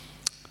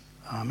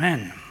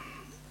Amen.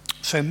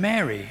 So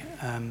Mary,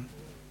 I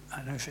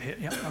don't know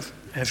if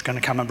is going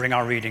to come and bring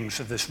our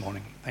readings of this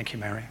morning. Thank you,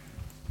 Mary.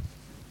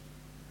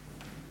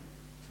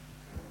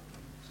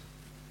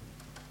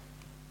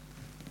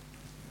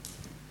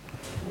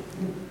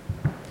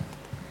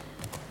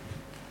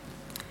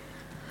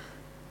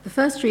 The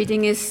first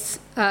reading is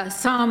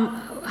Psalm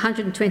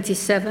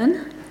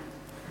 127,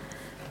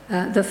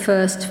 the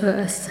first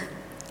verse,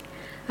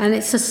 and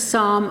it's a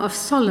Psalm of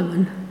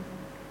Solomon.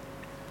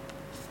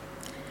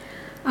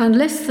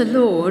 Unless the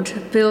Lord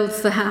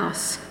builds the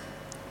house,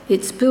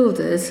 its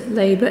builders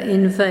labour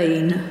in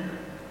vain.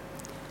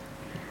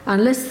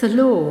 Unless the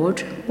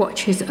Lord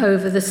watches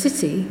over the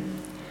city,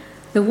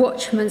 the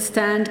watchmen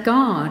stand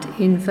guard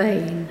in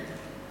vain.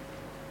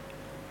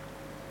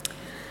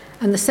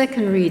 And the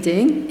second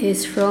reading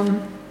is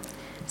from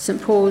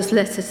St. Paul's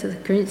letter to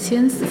the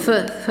Corinthians, the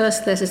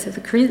first letter to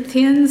the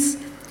Corinthians,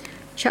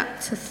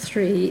 chapter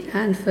 3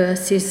 and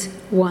verses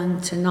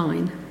 1 to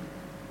 9.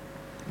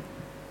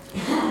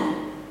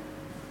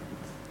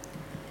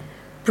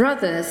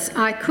 Brothers,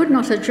 I could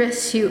not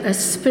address you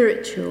as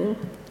spiritual,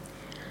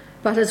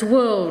 but as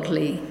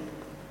worldly,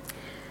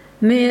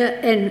 mere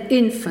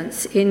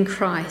infants in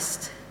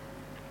Christ.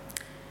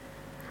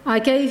 I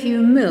gave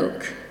you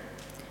milk,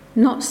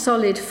 not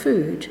solid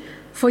food,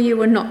 for you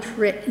were not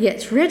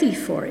yet ready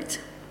for it.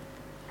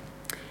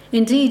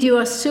 Indeed, you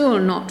are still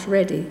not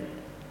ready.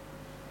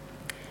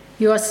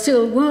 You are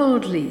still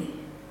worldly.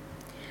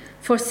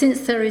 For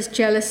since there is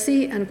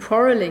jealousy and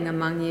quarrelling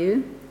among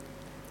you,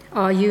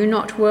 are you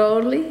not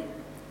worldly?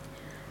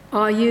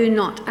 Are you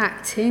not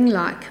acting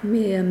like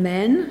mere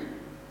men?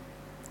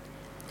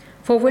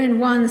 For when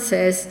one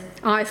says,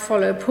 I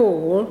follow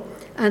Paul,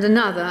 and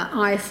another,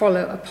 I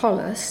follow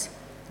Apollos,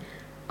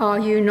 are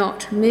you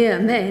not mere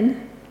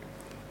men?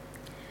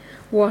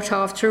 What,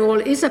 after all,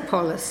 is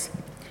Apollos,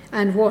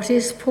 and what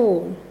is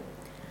Paul?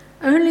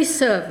 Only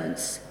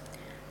servants,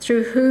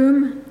 through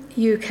whom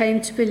you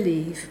came to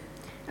believe,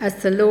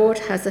 as the Lord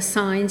has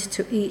assigned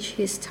to each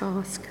his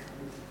task.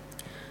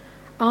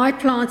 I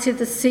planted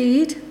the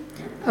seed,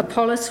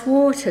 Apollos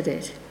watered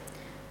it,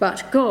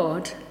 but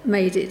God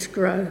made it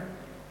grow.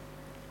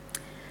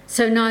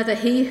 So neither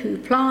he who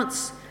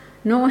plants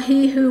nor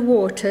he who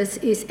waters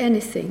is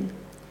anything,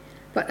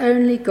 but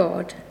only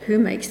God who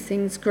makes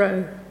things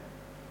grow.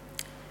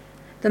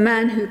 The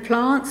man who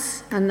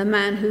plants and the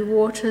man who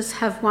waters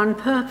have one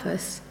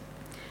purpose,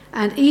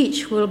 and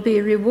each will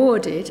be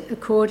rewarded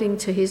according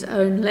to his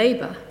own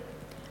labour.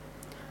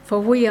 For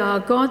we are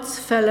God's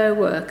fellow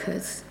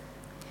workers.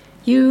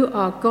 You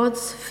are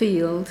God's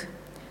field,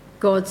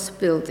 God's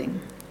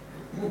building.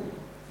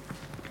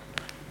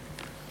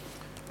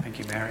 Thank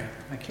you, Mary.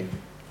 Thank you.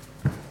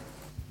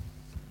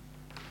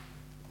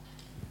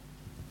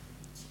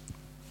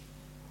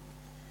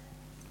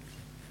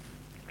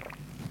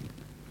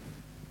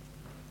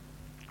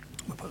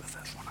 We'll put the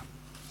first one up.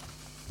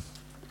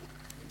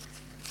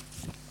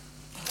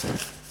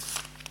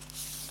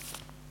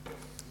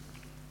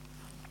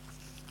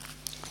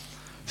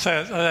 So,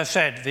 as I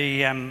said,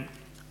 the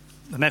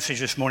message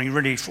this morning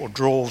really sort of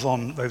draws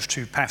on those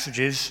two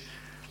passages,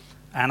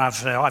 and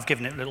I've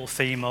given it a little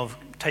theme of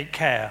take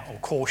care or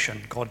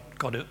caution, God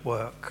at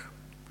work.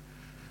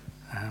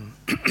 And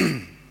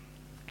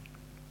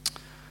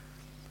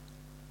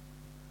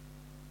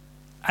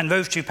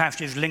those two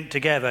passages linked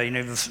together,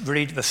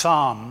 read the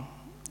Psalm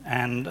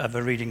and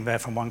the reading there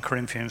from 1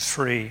 Corinthians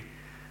 3.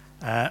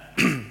 The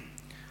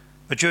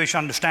Jewish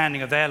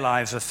understanding of their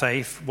lives of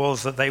faith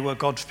was that they were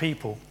God's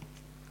people.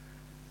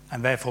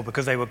 And therefore,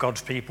 because they were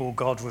God's people,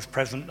 God was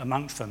present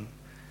amongst them.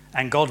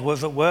 And God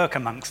was at work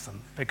amongst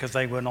them, because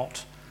they were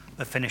not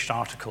the finished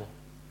article.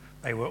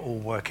 They were all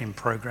work in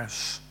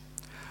progress.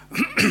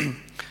 And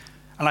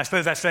I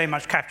suppose that's very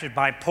much captured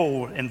by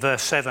Paul in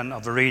verse 7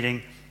 of the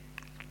reading,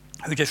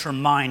 who just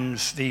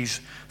reminds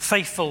these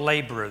faithful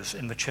labourers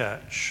in the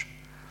church,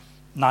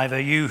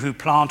 neither you who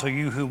plant or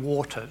you who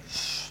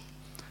waters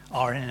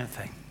are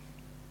anything,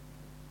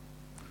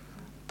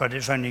 but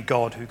it's only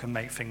God who can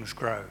make things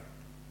grow.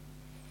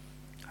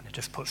 It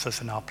just puts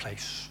us in our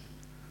place,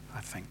 I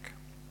think.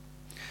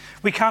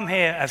 We come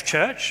here as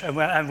church,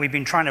 and we've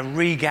been trying to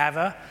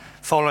regather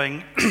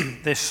following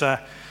this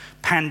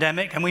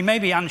pandemic, and we may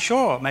be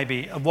unsure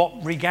maybe of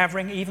what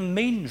regathering even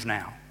means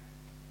now.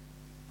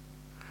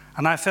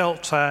 And I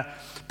felt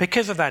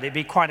because of that it'd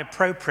be quite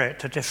appropriate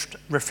to just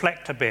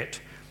reflect a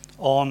bit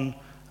on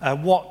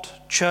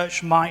what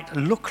church might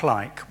look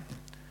like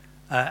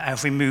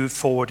as we move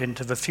forward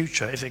into the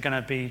future. Is it going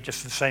to be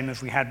just the same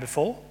as we had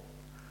before?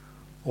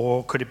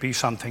 Or could it be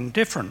something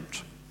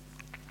different?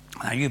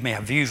 Now, you may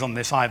have views on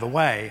this either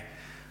way,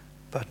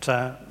 but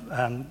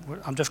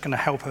I'm just going to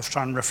help us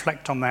try and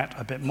reflect on that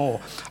a bit more.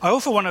 I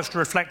also want us to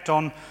reflect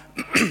on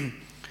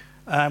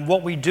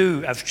what we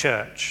do as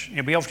church.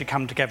 We obviously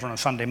come together on a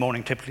Sunday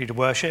morning typically to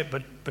worship,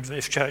 but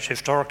this church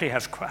historically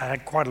has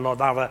had quite a lot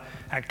of other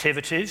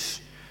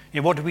activities.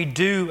 What do we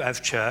do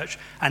as church?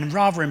 And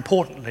rather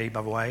importantly,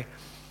 by the way,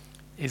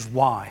 is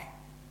why.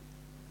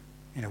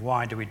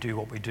 Why do we do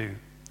what we do?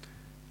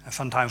 And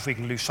sometimes we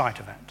can lose sight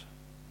of that.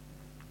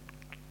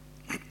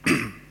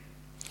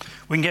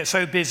 We can get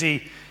so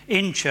busy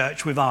in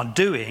church with our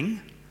doing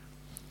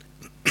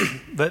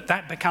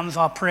that becomes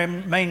our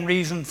main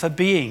reason for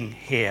being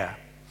here.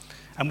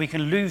 And we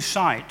can lose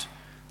sight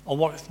of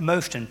what's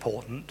most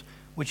important,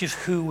 which is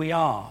who we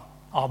are,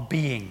 our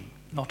being,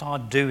 not our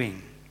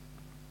doing.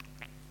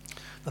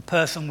 The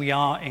person we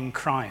are in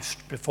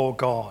Christ before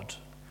God,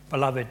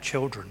 beloved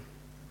children.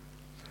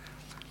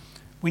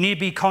 We need to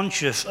be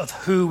conscious of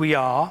who we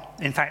are,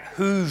 in fact,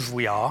 whose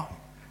we are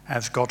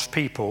as God's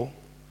people,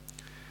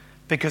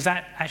 because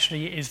that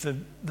actually is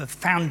the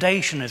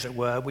foundation, as it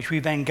were, which we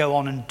then go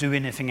on and do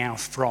anything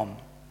else from.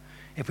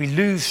 If we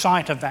lose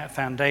sight of that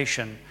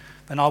foundation,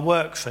 then our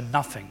works are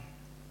nothing.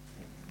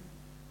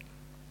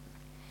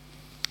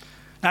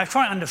 Now, it's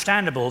quite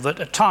understandable that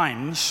at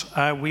times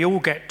we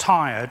all get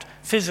tired,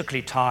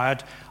 physically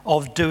tired,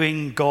 of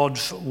doing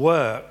God's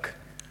work,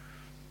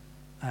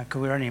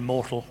 because we're only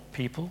mortal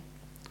people.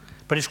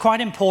 But it's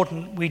quite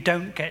important we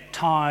don't get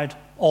tired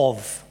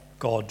of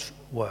God's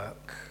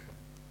work.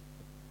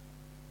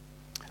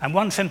 And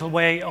one simple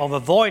way of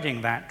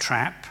avoiding that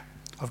trap,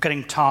 of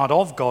getting tired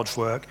of God's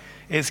work,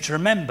 is to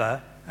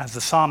remember, as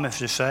the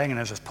psalmist is saying, and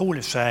as Paul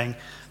is saying,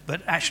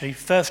 that actually,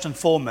 first and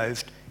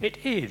foremost,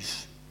 it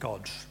is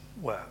God's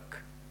work.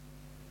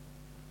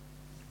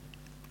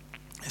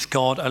 It's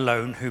God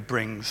alone who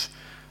brings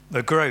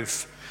the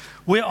growth.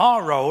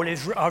 Our role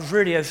is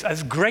really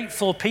as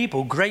grateful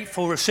people,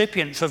 grateful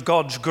recipients of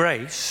God's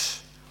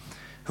grace,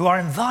 who are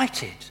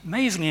invited,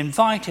 amazingly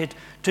invited,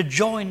 to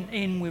join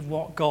in with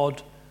what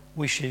God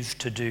wishes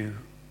to do.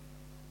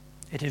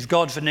 It is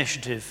God's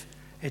initiative,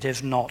 it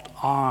is not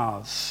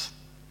ours.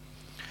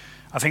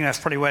 I think that's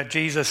probably where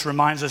Jesus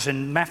reminds us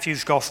in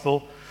Matthew's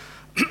Gospel,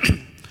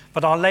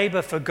 but our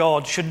labour for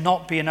God should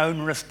not be an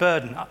onerous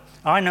burden.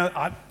 I know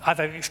I've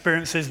had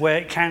experiences where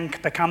it can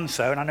become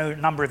so, and I know a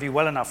number of you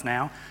well enough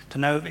now to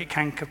know it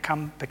can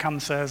become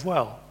so as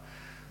well.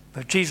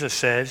 But Jesus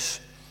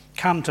says,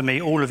 "Come to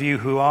me, all of you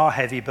who are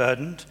heavy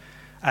burdened,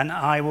 and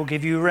I will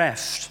give you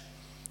rest.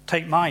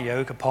 Take my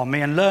yoke upon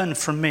me and learn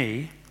from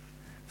me,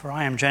 for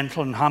I am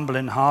gentle and humble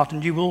in heart,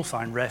 and you will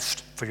find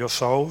rest for your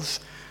souls.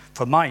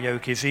 For my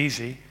yoke is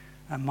easy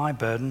and my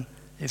burden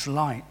is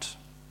light."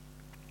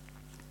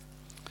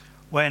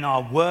 When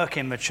our work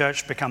in the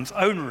church becomes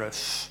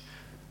onerous,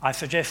 I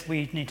suggest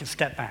we need to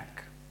step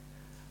back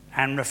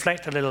and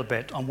reflect a little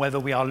bit on whether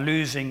we are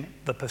losing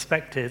the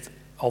perspective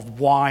of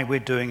why we're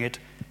doing it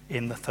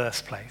in the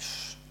first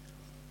place.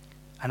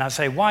 And I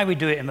say why we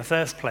do it in the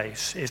first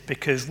place is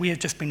because we have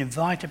just been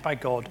invited by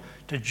God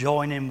to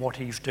join in what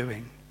he's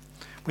doing.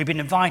 We've been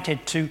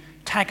invited to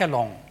tag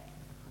along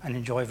and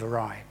enjoy the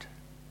ride.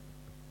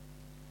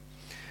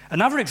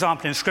 Another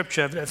example in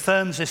Scripture that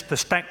affirms this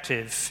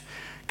perspective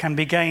can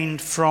be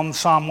gained from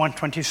Psalm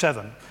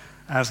 127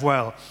 as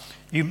well.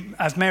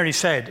 As Mary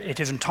said, it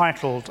is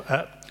entitled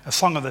A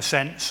Song of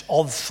Ascents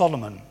of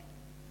Solomon.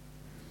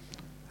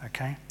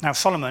 Okay. Now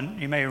Solomon,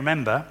 you may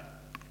remember,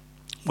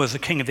 was the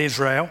king of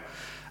Israel,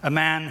 a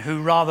man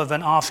who, rather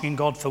than asking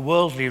God for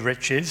worldly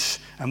riches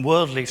and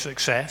worldly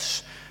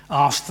success,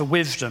 asked for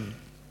wisdom.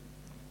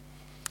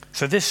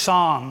 So this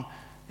psalm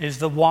is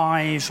the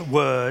wise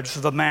words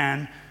of the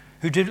man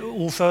who did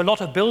also a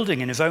lot of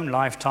building in his own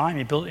lifetime.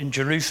 He built in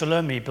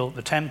Jerusalem, he built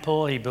the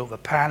temple, he built the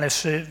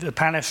palace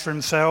for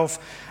himself,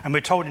 and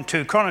we're told in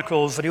 2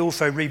 Chronicles that he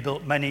also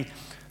rebuilt many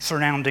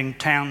surrounding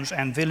towns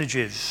and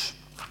villages.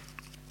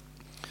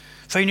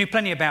 So he knew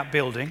plenty about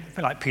building, a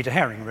bit like Peter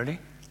Herring, really.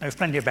 Knows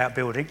plenty about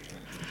building.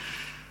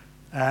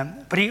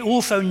 But he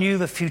also knew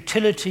the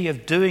futility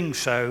of doing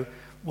so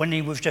when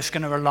he was just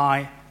going to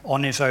rely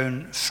on his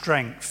own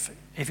strength,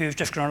 if he was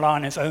just going to rely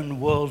on his own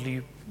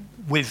worldly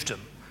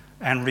wisdom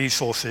and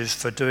resources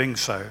for doing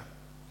so.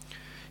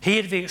 He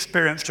had the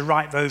experience to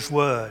write those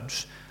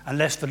words,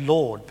 "Unless the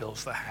Lord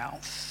builds the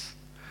house,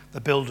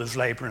 the builders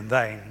labour in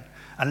vain.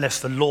 Unless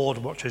the Lord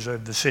watches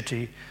over the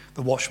city,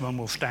 the watchman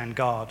will stand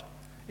guard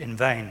in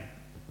vain."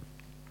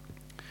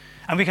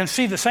 And we can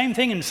see the same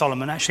thing in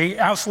Solomon, actually,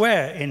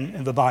 elsewhere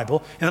in the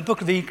Bible, in the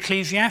book of the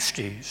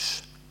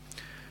Ecclesiastes,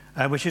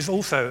 which is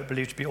also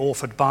believed to be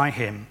authored by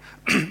him.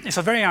 It's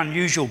a very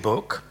unusual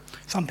book.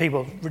 Some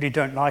people really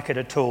don't like it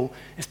at all.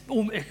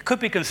 It could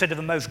be considered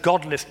the most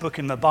godless book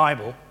in the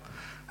Bible,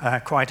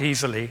 quite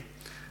easily.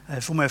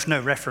 There's almost no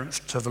reference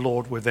to the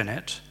Lord within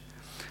it.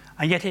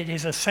 And yet it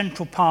is a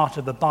central part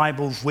of the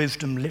Bible's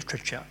wisdom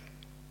literature.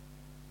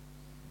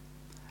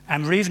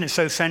 And the reason it's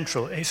so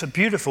central, it's a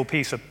beautiful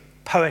piece of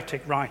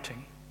poetic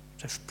writing,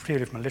 just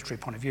purely from a literary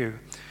point of view.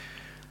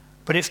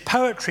 But it's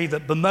poetry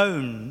that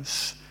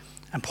bemoans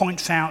and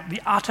points out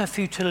the utter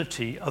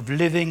futility of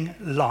living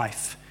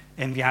life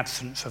in the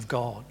absence of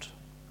God.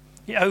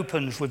 It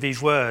opens with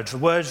these words, the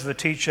words of the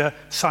teacher,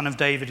 son of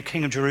David,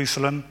 king of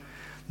Jerusalem.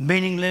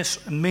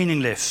 "Meaningless,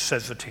 meaningless,"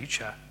 says the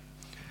teacher.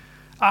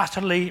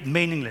 "Utterly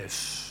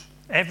meaningless.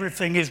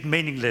 Everything is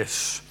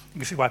meaningless." You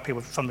can see why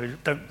some people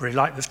don't really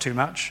like this too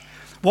much.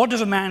 "What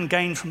does a man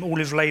gain from all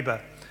his labour?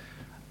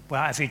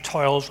 Well, as he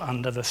toils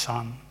under the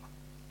sun."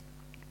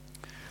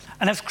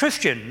 And as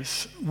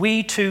Christians,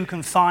 we too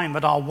can find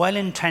that our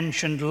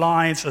well-intentioned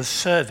lives of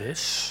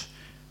service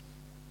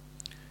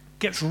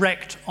gets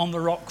wrecked on the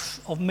rocks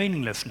of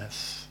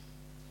meaninglessness.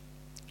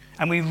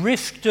 And we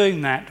risk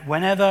doing that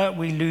whenever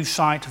we lose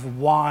sight of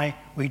why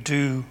we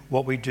do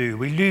what we do.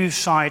 We lose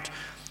sight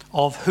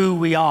of who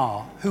we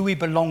are, who we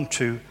belong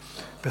to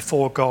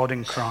before God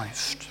in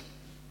Christ.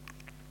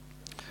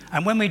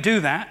 And when we do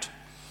that,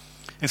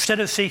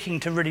 instead of seeking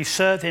to really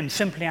serve him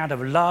simply out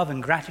of love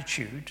and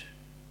gratitude,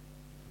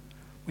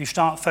 we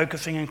start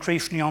focusing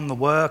increasingly on the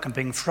work and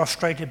being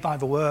frustrated by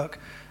the work,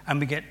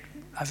 and we get,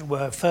 as it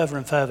were, further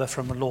and further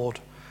from the Lord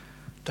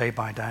day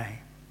by day.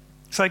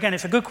 So again,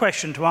 it's a good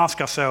question to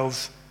ask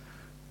ourselves,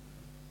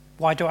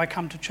 why do I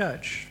come to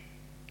church?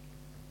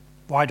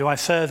 Why do I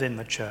serve in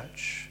the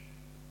church?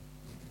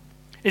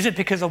 Is it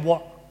because of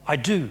what I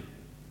do?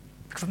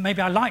 Because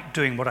maybe I like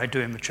doing what I do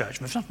in the church.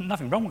 There's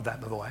nothing wrong with that,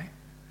 by the way.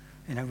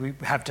 You know, we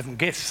have different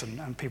gifts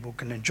and people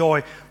can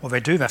enjoy what they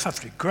do. That's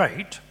absolutely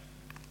great.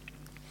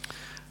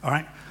 All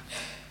right?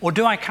 Or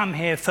do I come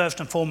here first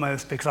and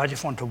foremost because I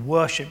just want to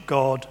worship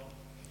God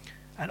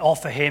and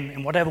offer him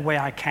in whatever way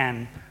I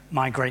can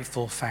my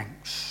grateful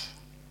thanks?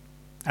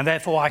 And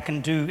therefore I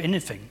can do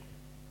anything,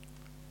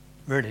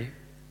 really,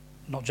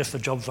 not just the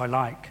jobs I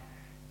like,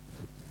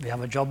 the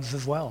other jobs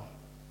as well.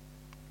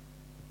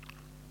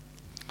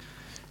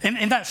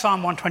 In that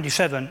Psalm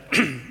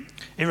 127,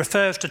 it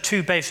refers to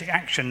two basic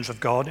actions of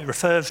God. It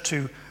refers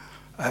to,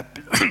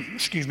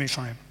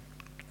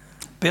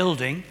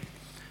 building,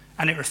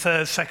 and it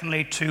refers,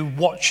 secondly, to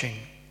watching,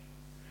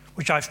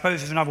 which I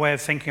suppose is another way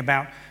of thinking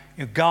about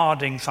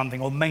guarding something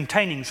or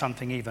maintaining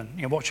something even,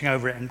 watching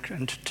over it and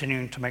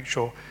continuing to make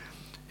sure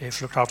it's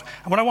looked after.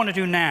 And what I want to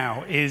do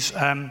now is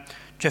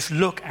just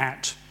look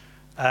at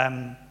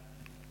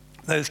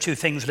those two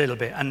things a little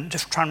bit and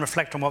just try and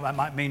reflect on what that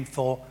might mean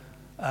for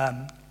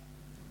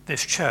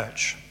this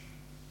church,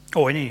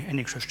 or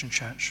any Christian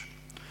church.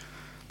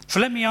 So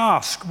let me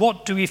ask,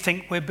 what do we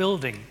think we're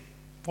building?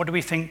 What do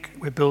we think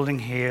we're building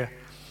here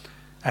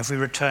as we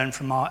return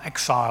from our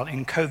exile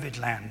in COVID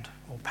land,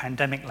 or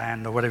pandemic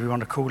land, or whatever you want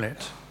to call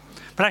it?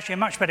 But actually a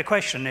much better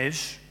question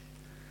is,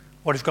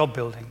 what is God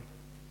building?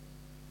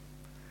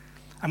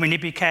 And we need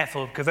to be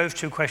careful, because those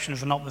two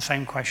questions are not the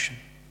same question.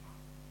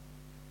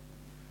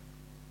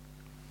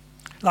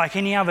 Like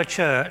any other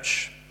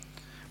church,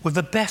 with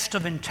the best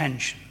of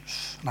intentions,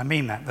 and I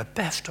mean that, the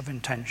best of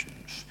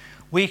intentions,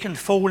 we can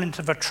fall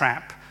into the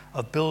trap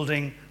of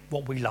building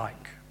what we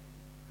like,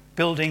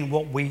 building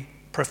what we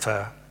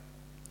prefer.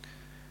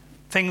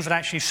 Things that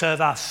actually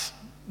serve us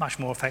much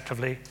more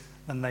effectively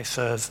than they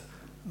serve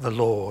the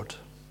Lord.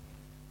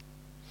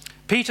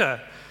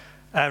 Peter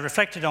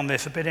reflected on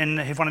this a bit in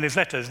one of his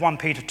letters, 1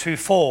 Peter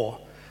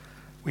 2:4.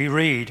 We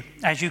read,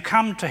 "As you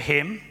come to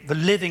him, the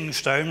living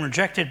stone,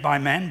 rejected by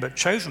men, but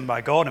chosen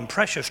by God and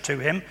precious to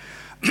him,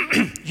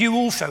 you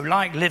also,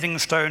 like living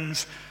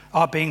stones,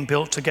 are being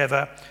built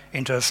together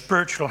into a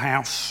spiritual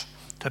house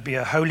to be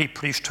a holy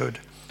priesthood,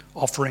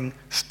 offering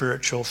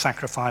spiritual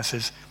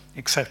sacrifices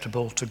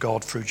acceptable to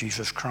God through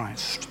Jesus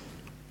Christ."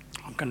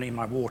 I'm going to need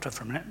my water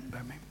for a minute.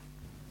 Bear with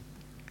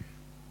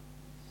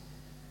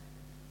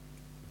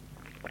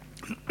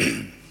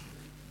me.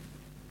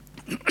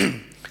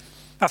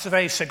 That's a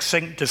very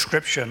succinct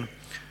description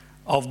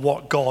of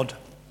what God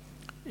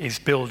is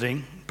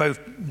building, both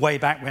way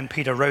back when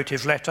Peter wrote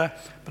his letter,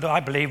 but I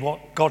believe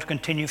what God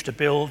continues to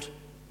build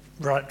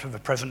right to the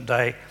present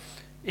day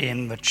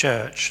in the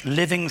church.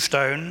 Living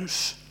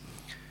stones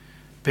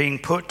being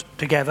put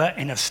together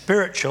in a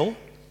spiritual,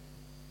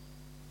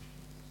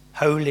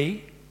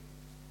 holy,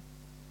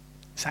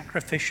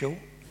 sacrificial,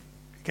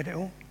 get it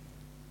all?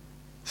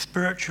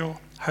 Spiritual,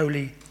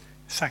 holy,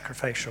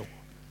 sacrificial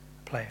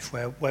place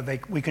where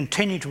we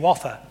continue to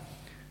offer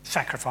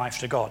sacrifice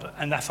to God,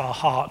 and that's our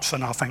hearts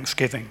and our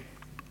thanksgiving.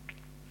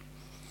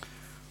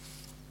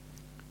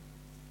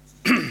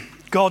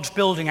 God's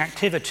building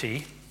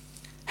activity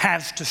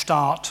has to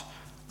start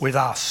with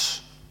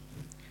us,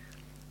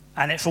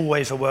 and it's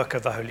always a work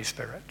of the Holy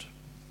Spirit.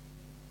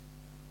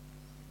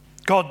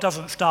 God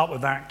doesn't start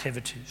with our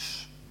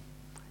activities.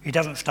 He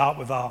doesn't start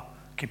with our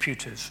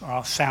computers or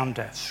our sound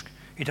desk.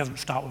 He doesn't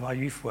start with our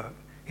youth work.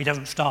 He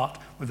doesn't start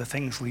with the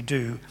things we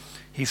do.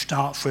 He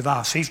starts with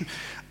us.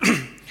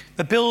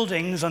 The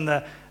buildings and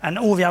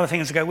all the other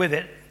things that go with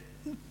it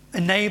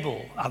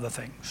enable other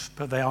things,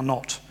 but they are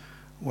not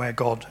where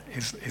God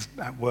is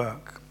at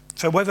work.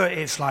 So whether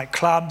it's like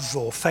clubs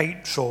or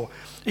fates or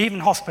even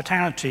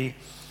hospitality,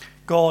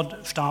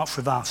 God starts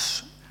with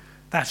us.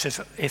 That's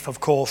if, of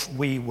course,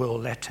 we will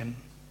let him.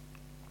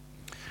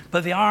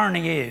 But the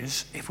irony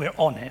is, if we're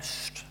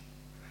honest,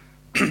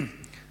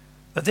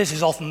 that this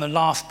is often the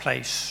last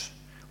place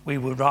we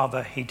would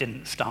rather he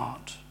didn't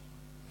start.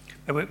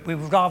 We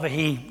would rather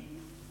he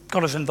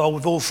got us involved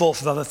with all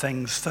sorts of other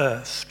things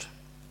first.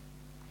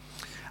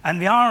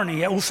 And the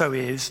irony also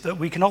is that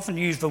we can often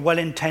use the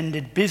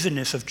well-intended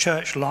busyness of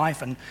church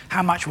life and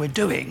how much we're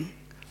doing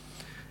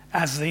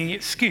as the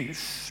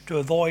excuse to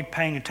avoid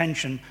paying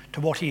attention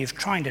to what he is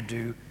trying to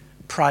do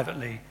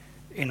privately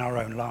in our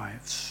own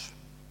lives.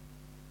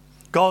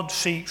 God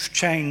seeks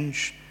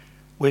change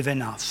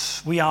within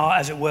us. We are,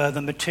 as it were,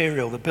 the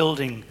material, the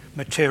building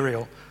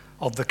material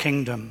of the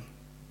kingdom.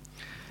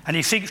 And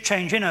he seeks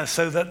change in us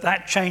so that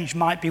that change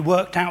might be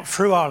worked out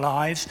through our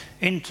lives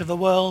into the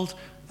world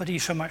that he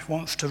so much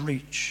wants to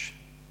reach.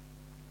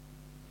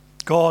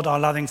 God, our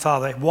loving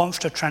Father, wants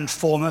to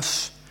transform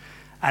us,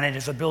 and it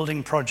is a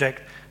building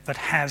project that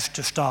has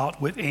to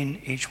start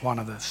within each one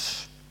of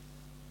us.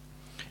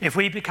 If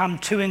we become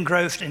too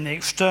engrossed in the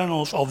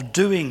externals of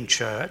doing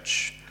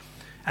church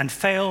and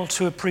fail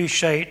to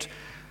appreciate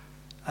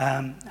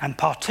and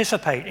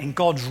participate in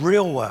God's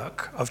real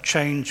work of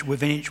change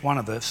within each one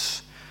of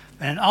us,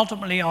 then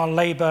ultimately our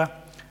labour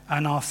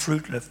and our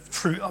fruit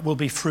will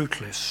be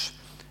fruitless,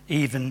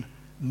 even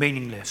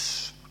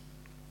meaningless.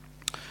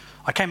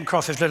 I came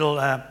across this little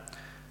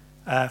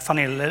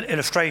funny little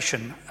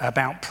illustration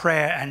about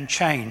prayer and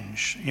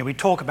change. You know, we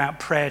talk about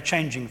prayer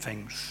changing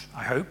things,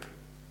 I hope,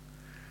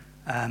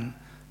 and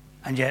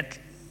yet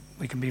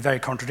we can be very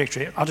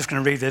contradictory. I'm just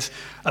going to read this.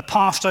 A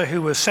pastor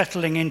who was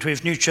settling into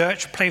his new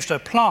church placed a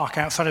plaque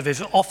outside of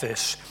his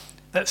office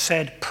that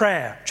said,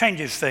 "Prayer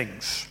changes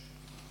things."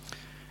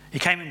 He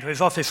came into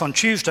his office on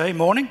Tuesday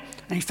morning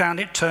and he found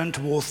it turned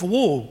towards the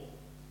wall.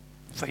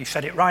 So he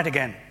set it right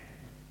again.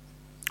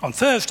 On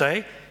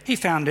Thursday, he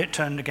found it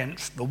turned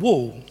against the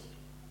wall.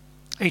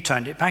 He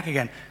turned it back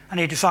again, and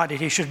he decided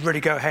he should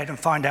really go ahead and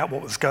find out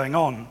what was going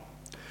on.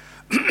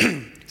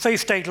 So he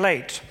stayed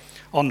late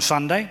on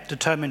Sunday,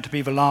 determined to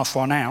be the last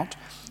one out.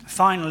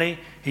 Finally,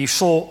 he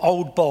saw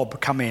old Bob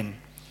come in,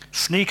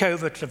 sneak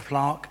over to the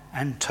plaque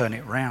and turn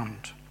it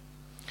round.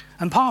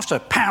 And Pastor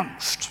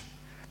pounced.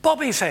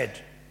 "Bob," he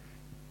said,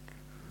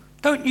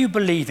 "don't you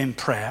believe in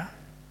prayer?"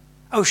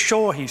 "Oh,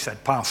 sure," he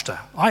said, "Pastor,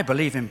 I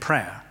believe in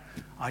prayer.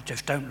 I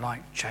just don't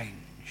like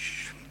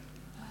change."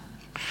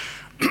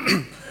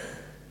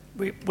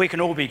 We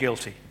can all be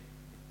guilty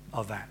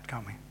of that,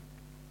 can't we?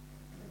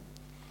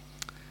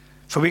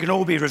 So we can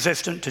all be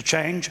resistant to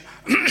change.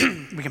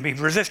 We can be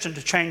resistant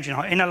to change in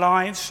our inner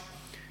lives,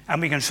 and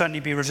we can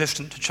certainly be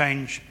resistant to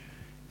change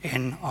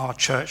in our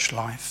church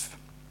life.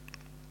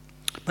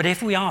 But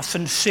if we are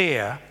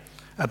sincere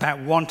about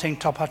wanting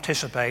to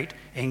participate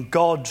in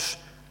God's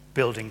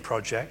building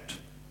project,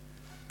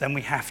 then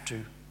we have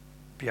to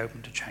be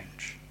open to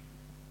change.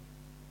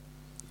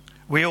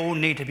 We all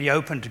need to be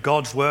open to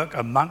God's work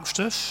amongst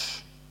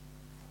us,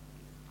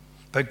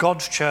 but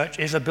God's church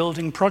is a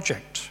building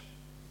project.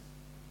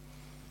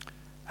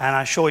 And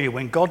I assure you,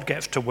 when God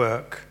gets to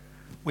work,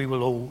 we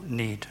will all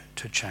need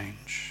to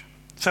change.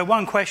 So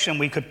one question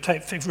we could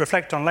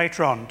reflect on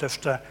later on,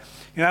 just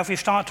if we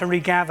start to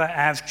regather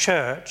as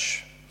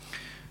church,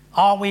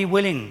 are we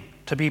willing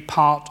to be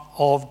part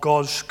of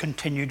God's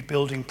continued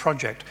building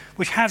project,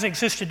 which has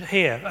existed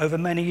here over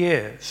many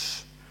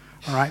years?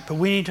 All right, but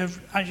we need to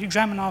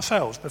examine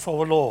ourselves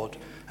before the Lord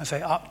and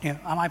say, am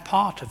I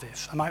part of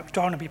this? Do I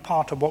want to be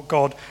part of what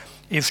God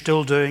is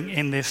still doing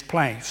in this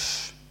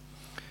place?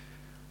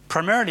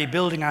 Primarily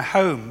building a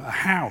home, a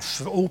house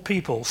for all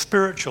people,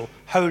 spiritual,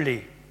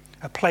 holy,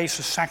 a place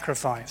of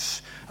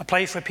sacrifice, a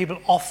place where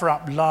people offer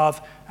up love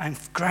and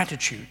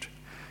gratitude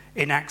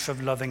in acts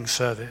of loving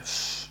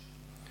service.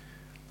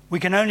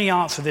 We can only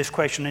answer this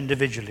question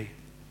individually,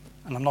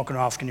 and I'm not going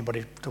to ask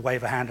anybody to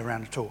wave a hand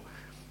around at all.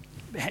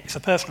 It's a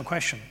personal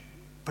question,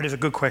 but it's a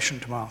good question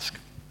to ask.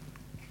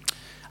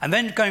 And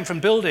then going from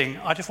building,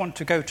 I just want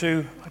to go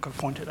to, I've got to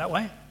point it that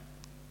way.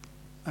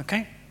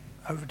 Okay,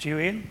 over to you,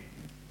 Ian.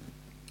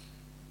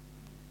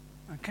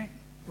 Okay,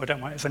 well,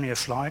 don't worry, it's only a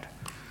slide.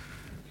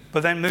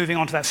 But then moving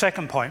on to that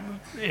second point,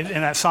 in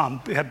that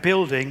psalm, we had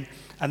building,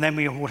 and then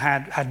we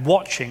had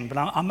watching, but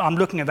I'm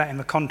looking at that in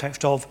the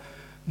context of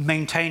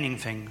maintaining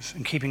things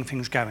and keeping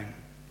things going.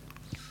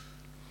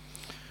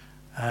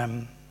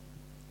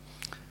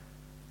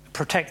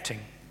 Protecting,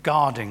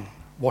 guarding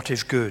what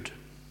is good.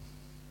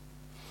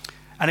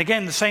 And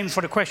again, the same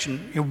sort of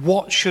question,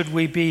 what should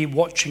we be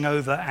watching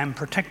over and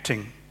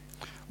protecting?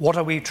 What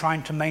are we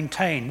trying to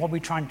maintain? What are we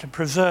trying to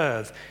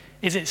preserve?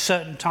 Is it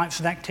certain types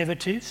of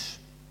activities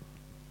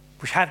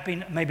which have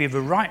been maybe the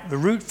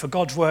route for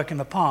God's work in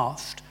the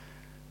past,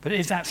 but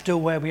is that still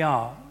where we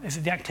are? Is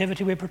it the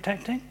activity we're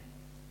protecting?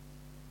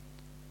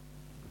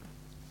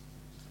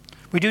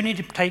 We do need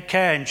to take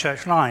care in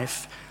church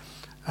life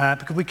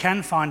because we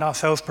can find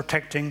ourselves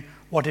protecting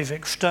what is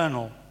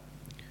external,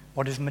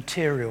 what is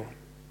material.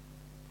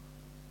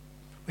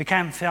 We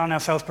can find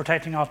ourselves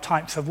protecting our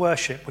types of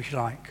worship we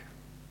like.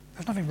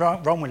 There's nothing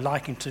wrong with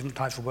liking different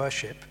types of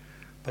worship,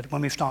 but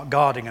when we start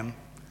guarding them,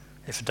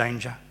 it's a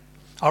danger.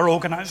 Our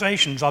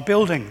organisations, our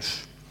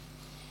buildings.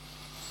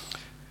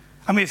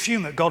 And we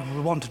assume that God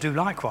will want to do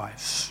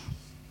likewise.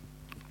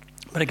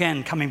 But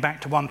again, coming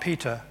back to 1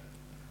 Peter,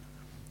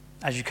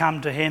 as you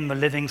come to him, the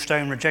living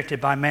stone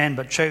rejected by men,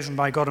 but chosen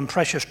by God and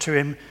precious to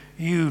him,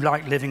 you,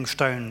 like living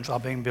stones, are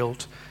being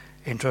built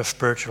into a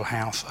spiritual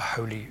house, a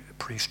holy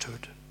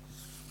priesthood.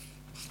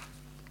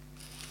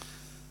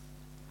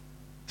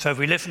 So if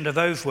we listen to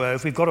those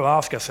words, we've got to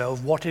ask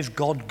ourselves, what is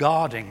God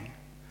guarding?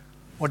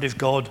 What is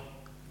God,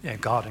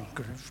 guarding,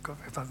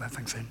 if that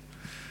thing's in.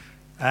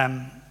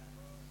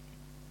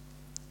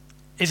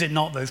 Is it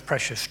not those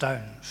precious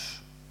stones?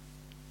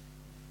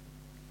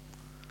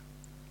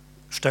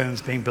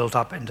 Stones being built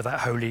up into that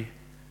holy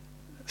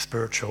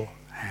spiritual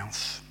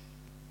house.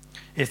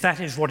 If that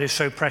is what is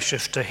so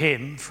precious to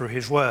him through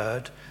his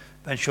word,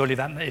 then surely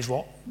that is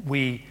what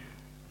we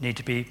need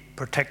to be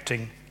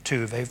protecting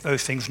too.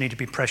 Those things need to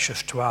be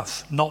precious to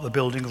us, not the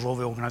buildings or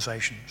the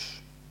organizations.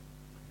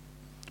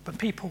 But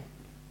people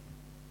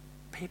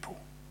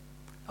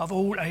of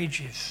all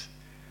ages,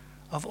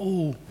 of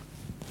all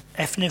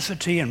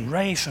ethnicity and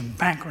race and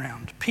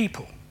background,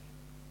 people.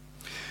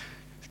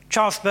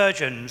 Charles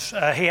Spurgeon,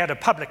 he had a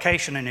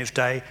publication in his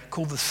day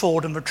called The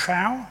Sword and the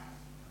Trowel.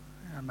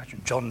 I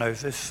imagine John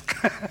knows this.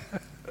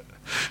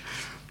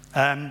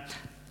 And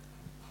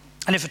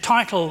it's a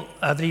title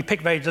that he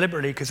picked very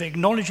deliberately because it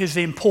acknowledges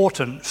the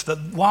importance that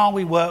while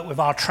we work with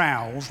our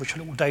trowels, which are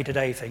little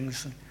day-to-day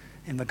things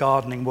in the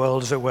gardening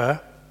world, as it were,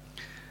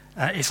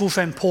 it's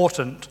also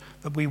important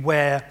that we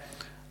wear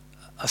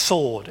a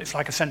sword. It's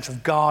like a sense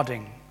of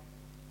guarding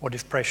what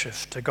is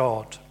precious to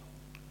God.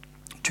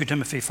 2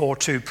 Timothy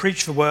 4:2,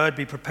 preach the word,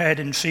 be prepared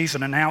in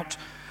season and out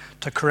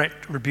to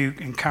correct,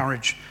 rebuke,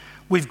 encourage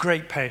with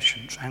great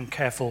patience and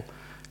careful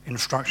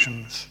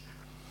instructions.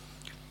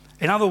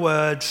 In other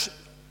words,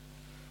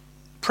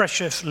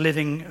 precious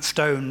living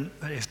stone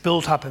that is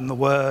built up in the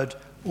word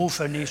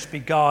also needs to be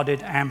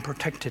guarded and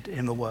protected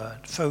in the word.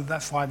 So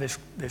that's why this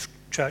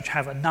church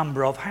have a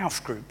number of house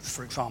groups,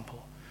 for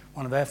example.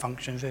 One of their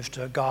functions is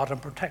to guard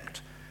and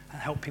protect and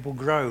help people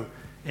grow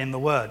in the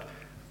word.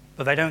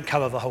 But they don't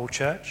cover the whole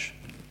church.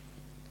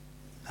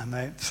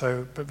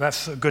 But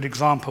that's a good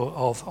example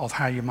of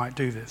how you might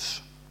do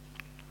this.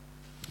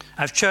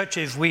 As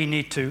churches, we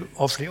need to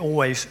obviously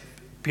always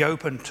be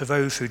open to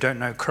those who don't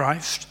know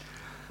Christ,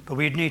 but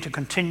we need to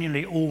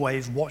continually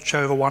always watch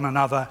over one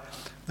another,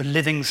 the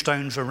living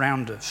stones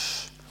around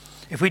us.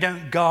 If we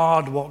don't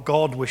guard what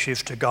God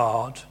wishes to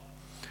guard,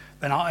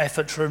 then our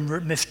efforts are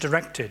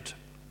misdirected,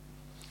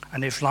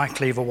 and it's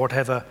likely that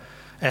whatever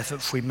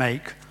efforts we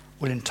make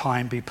will in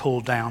time be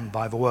pulled down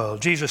by the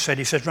world. Jesus said,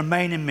 he said,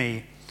 remain in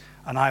me,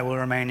 and I will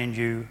remain in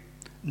you.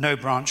 No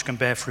branch can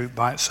bear fruit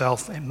by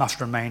itself. It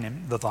must remain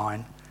in the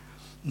vine,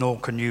 nor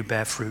can you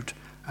bear fruit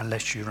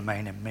unless you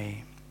remain in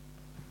me.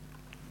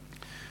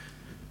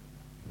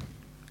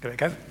 There we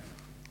go.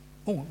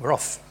 Oh, we're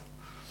off.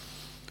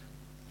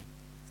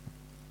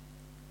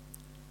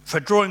 So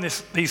drawing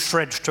these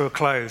threads to a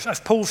close,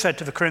 as Paul said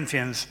to the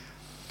Corinthians,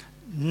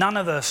 none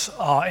of us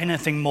are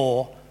anything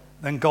more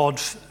than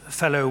God's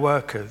fellow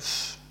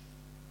workers.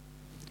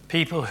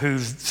 People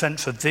whose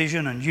sense of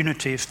vision and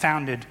unity is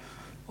founded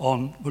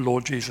on the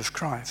Lord Jesus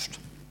Christ.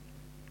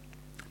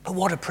 But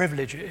what a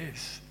privilege it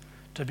is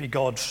to be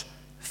God's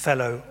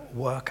fellow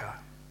worker.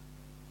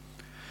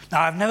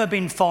 Now, I've never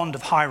been fond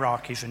of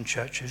hierarchies in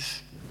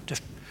churches,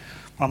 just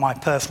one of my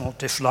personal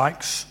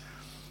dislikes.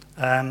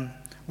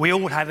 We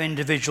all have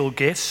individual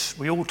gifts.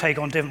 We all take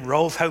on different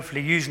roles,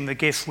 hopefully using the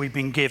gifts we've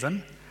been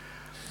given.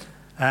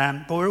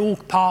 But we're all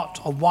part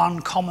of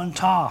one common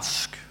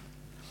task.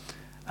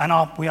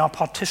 And we are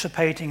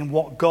participating in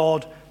what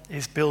God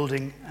is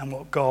building and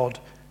what God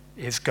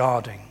is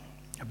guarding.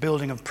 A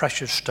building of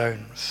precious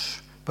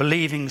stones,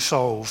 believing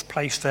souls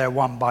placed there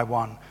one by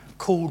one,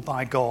 called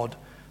by God,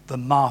 the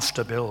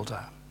master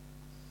builder.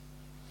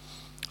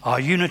 Our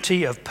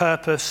unity of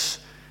purpose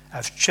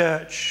as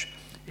church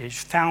is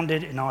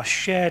founded in our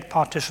shared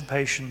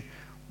participation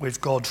with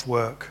God's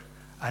work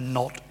and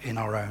not in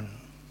our own.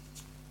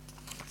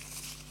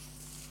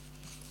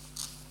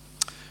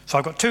 So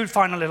I've got two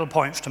final little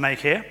points to make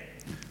here.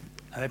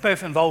 They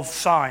both involve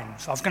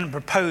signs. I was going to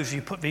propose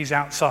you put these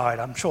outside.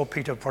 I'm sure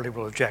Peter probably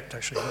will object,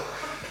 actually.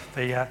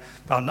 But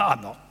I'm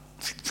not,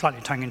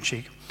 slightly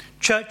tongue-in-cheek.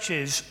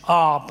 Churches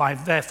are,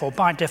 therefore,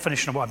 by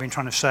definition of what I've been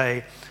trying to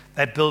say,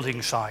 they're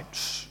building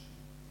sites.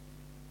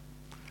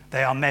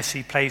 They are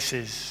messy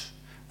places.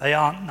 They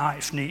aren't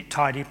nice, neat,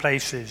 tidy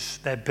places.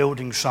 They're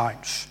building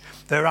sites.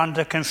 They're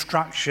under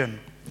construction.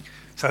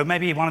 So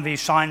maybe one of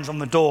these signs on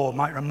the door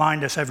might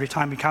remind us every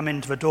time we come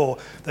into the door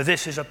that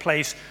this is a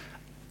place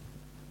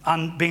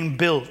being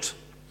built.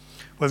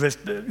 Whether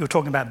you're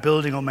talking about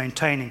building or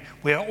maintaining,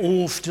 we are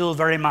all still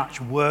very much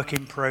work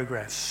in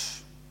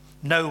progress.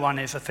 No one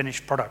is a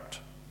finished product.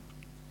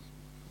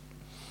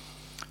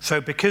 So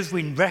because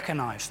we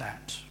recognize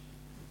that,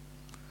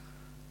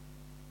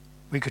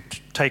 we could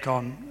take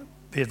on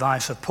the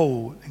advice of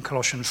Paul in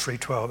Colossians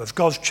 3:12. As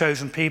God's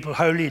chosen people,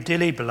 holy,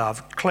 dearly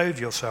beloved, clothe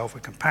yourself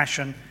with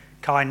compassion,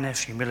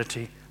 kindness,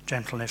 humility,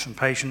 gentleness, and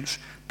patience.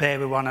 Bear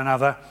with one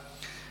another.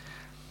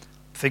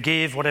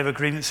 Forgive whatever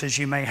grievances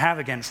you may have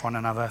against one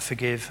another.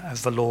 Forgive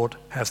as the Lord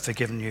has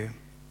forgiven you.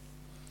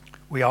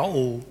 We are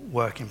all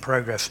work in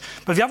progress.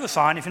 But the other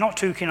sign, if you're not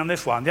too keen on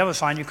this one, the other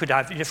sign you could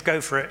have, you just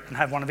go for it and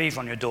have one of these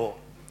on your door.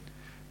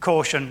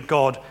 Caution,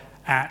 God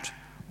at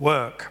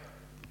work.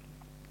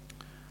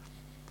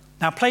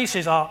 Now,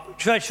 churches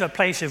are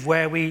places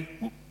where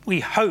we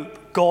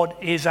hope God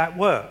is at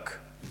work.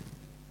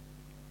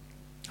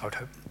 I would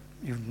hope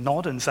you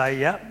nod and say,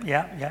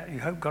 yeah, you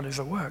hope God is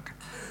at work.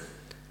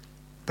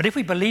 But if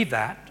we believe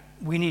that,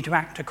 we need to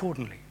act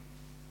accordingly.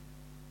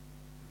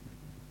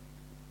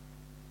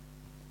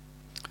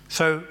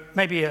 So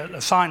maybe a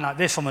sign like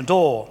this on the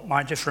door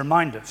might just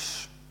remind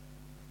us.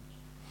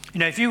 You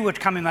know, if you would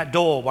come in that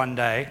door one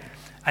day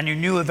and you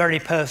knew a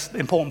very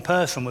important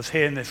person was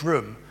here in this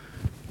room,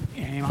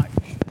 you might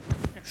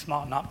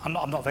smarten up.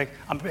 I'm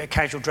a bit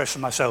casual dressed for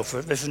myself.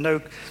 There's no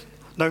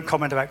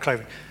comment about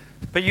clothing.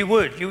 But you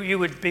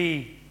would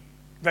be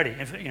ready.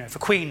 If the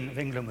Queen of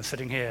England was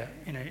sitting here,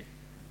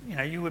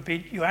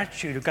 your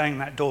attitude of going in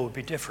that door would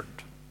be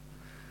different.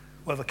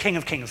 Well, the King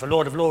of Kings, the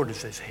Lord of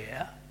Lords is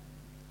here,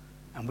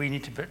 and we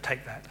need to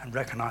take that and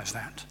recognize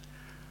that.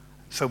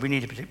 So we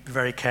need to be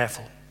very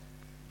careful.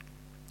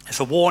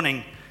 It's a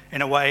warning,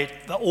 in a way,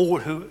 that all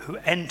who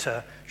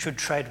enter should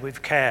tread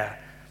with care.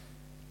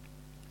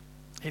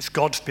 It's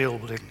God's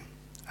building,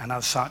 and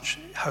as such,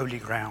 holy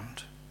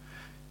ground.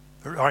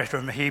 The writer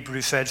of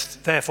Hebrews says,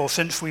 therefore,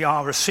 since we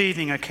are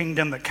receiving a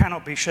kingdom that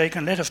cannot be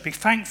shaken, let us be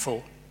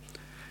thankful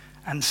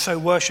and so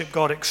worship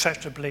God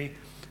acceptably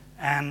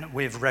and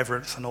with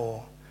reverence and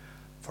awe,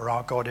 for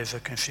our God is a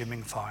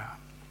consuming fire.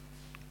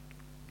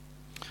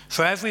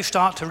 So as we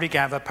start to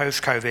regather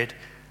post-COVID,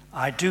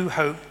 I do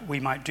hope we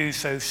might do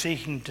so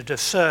seeking to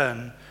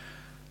discern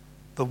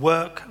the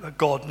work that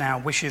God now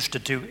wishes to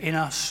do in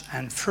us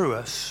and through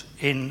us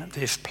in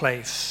this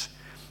place,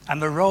 and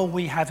the role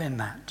we have in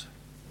that.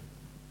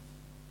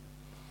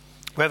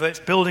 Whether it's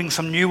building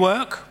some new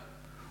work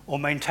or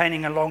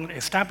maintaining a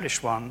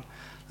long-established one,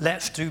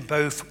 let's do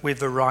both with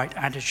the right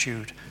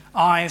attitude.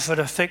 Eyes that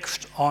are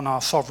fixed on our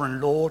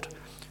sovereign Lord,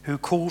 who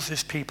calls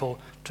his people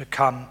to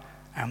come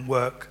and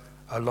work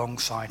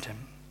alongside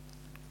him.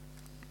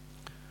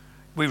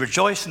 We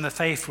rejoice in the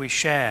faith we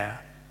share,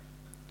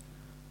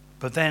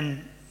 but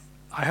then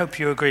I hope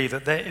you agree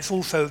that there's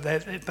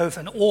both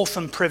an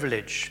awesome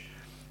privilege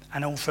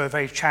and also a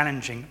very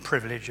challenging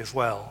privilege as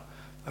well,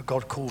 that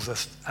God calls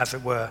us, as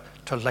it were,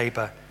 to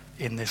labour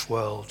in this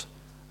world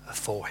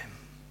for him.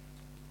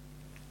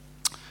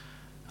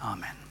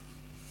 Amen.